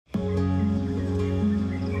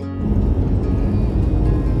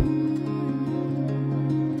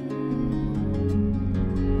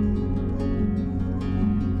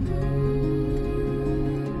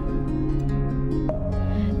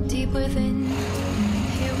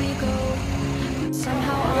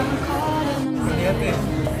Somehow I'm caught in the middle.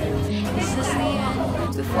 Is this the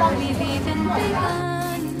end before we've even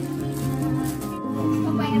begun?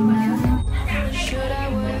 Should I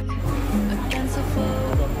work against the flow?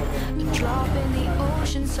 A drop in the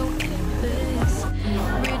ocean so endless,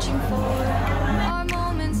 reaching for our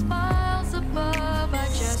moments miles above. I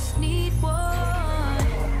just need one.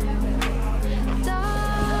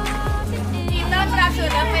 Diving in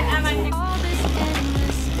all this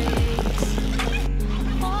endless space,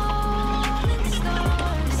 falling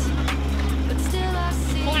stars, but still I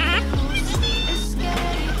see sweet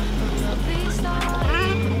escape, a lovely start.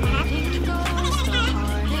 Letting go's the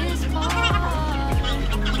hardest part.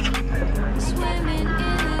 Swimming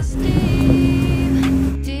in this deep,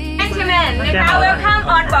 deep. Gentlemen, นะคะ welcome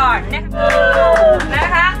on board นะ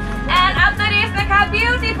คะ and after this นะคะ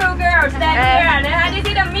beautiful girls stand here นะคะ this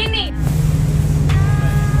is the mini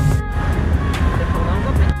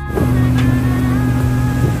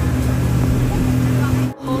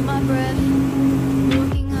Hold my breath,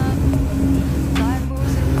 looking up. Life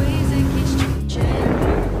moves in ways that keeps changing.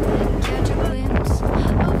 Catch a glimpse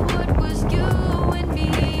of what was you and me.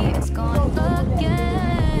 It's gone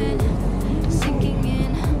again, sinking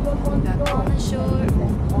in, back on the shore.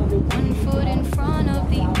 One foot in front of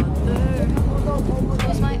the other.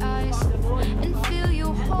 Close my eyes and feel you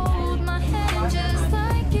hold my hand just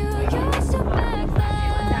like you used to back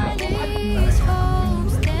then. These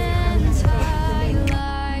hopes dance high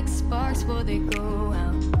like sparks before they go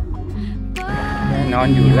out. นอน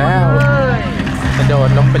อยู่แล้วกระโดด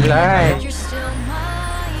ลงไปเลย You're still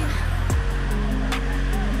mine.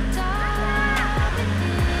 Diving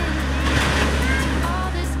into all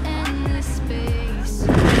this endless space.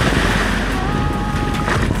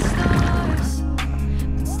 Falling stars,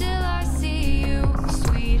 but still I see you.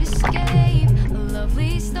 Sweet escape, a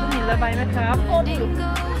lovely start. Letting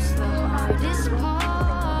go's the hardest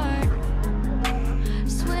part.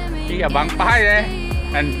 Swimming พี่อย่าบังป้ายเลย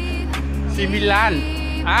อันซิมิลาน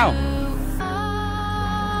อ้าว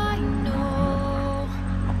I know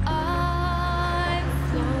I'm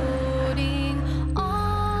floating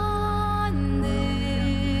on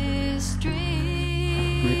this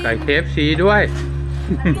dream. มีไก่KFCด้วย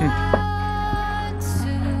But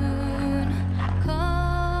soon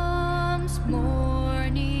comes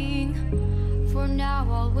morning. For now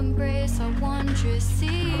I'll embrace our wondrous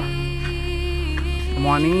sea.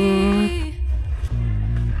 Morning.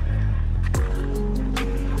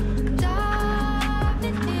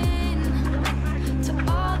 Diving in to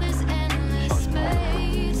all this endless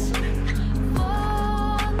space,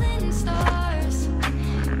 falling stars,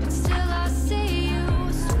 but still I see you.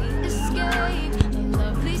 Sweet escape, a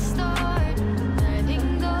lovely start. Letting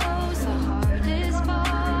go's the hardest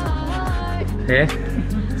part. เฮ้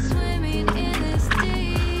Swimming in this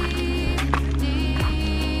deep,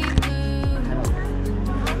 deep blue.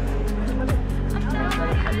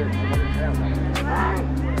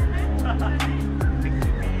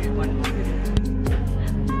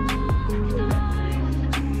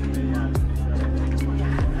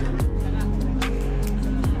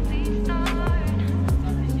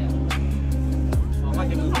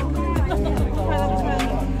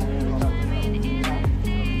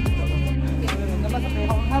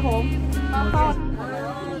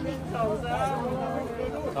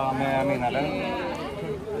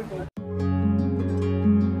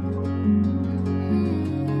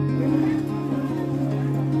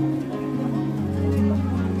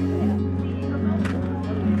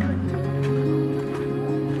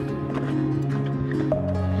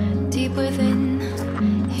 Deep within,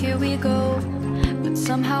 here we go. But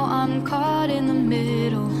somehow I'm caught in the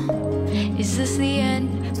middle. Is this the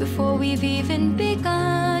end before we've even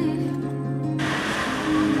begun?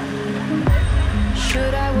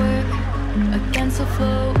 Should I work against the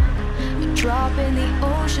flow? A drop in the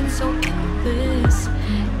ocean so endless,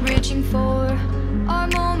 reaching for our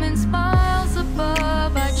moments miles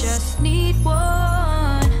above. I just need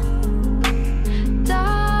one.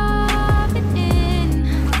 Diving in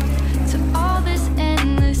to all this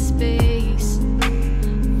endless space,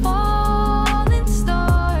 falling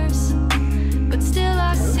stars, but still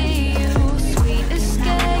I see you. Sweet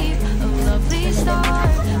escape, a lovely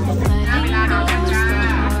start. Letting go's the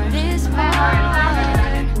hardest part.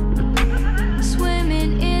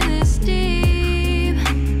 Swimming in this deep,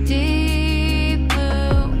 deep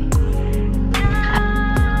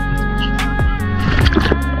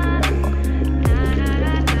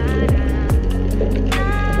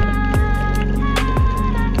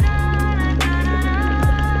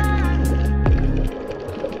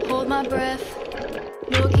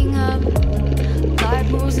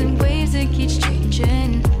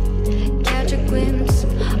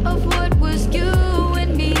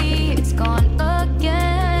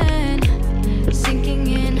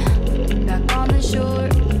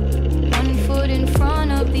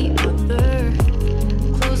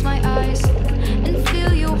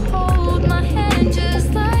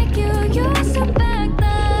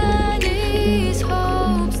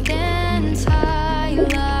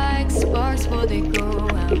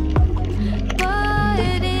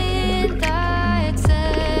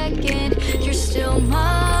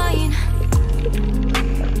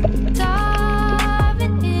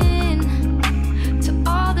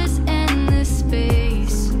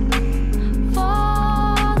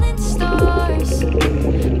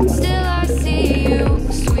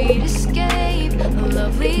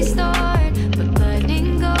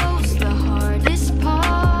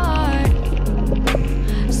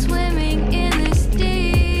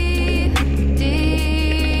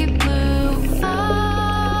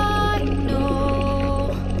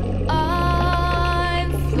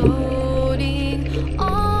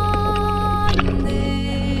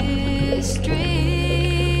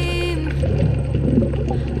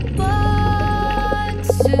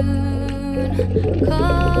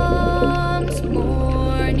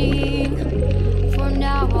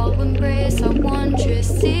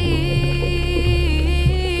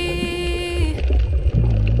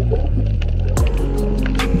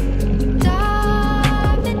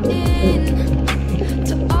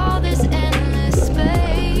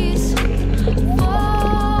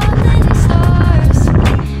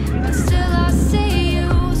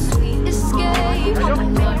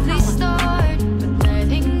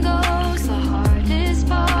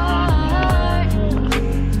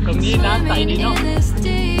swimming in this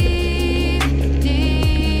deep,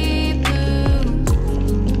 deep blue.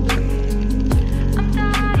 I'm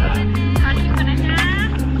dying.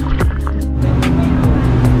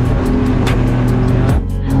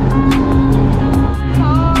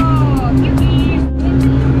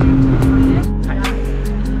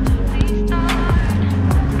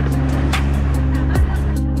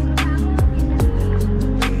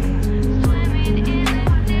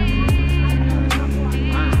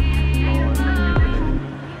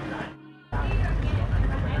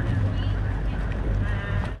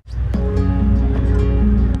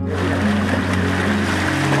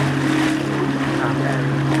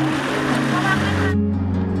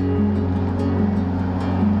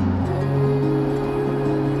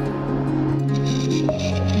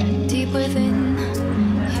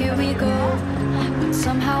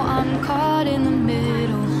 'Somehow I'm caught in the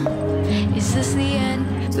middle. Is this the end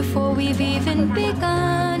before we've even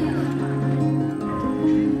begun?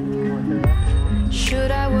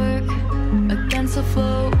 Should I work against the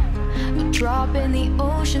flow? A drop in the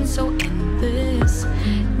ocean so endless,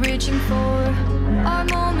 reaching for our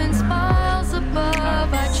moments miles above.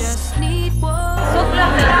 I just need one.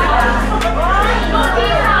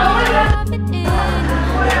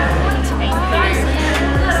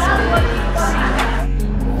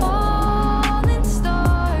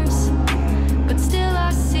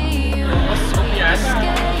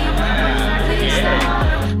 Please stop.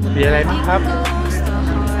 มีอะไรบ้างครับ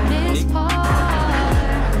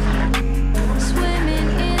Swimming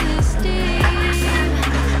in this deep,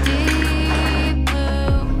 deep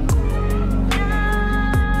blue.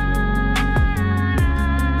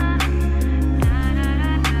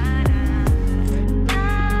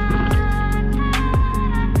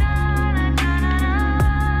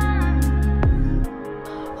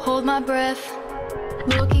 Hold my breath,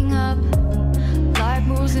 looking up. Life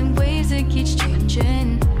moves in waves that keeps changing.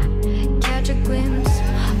 Catch a glimpse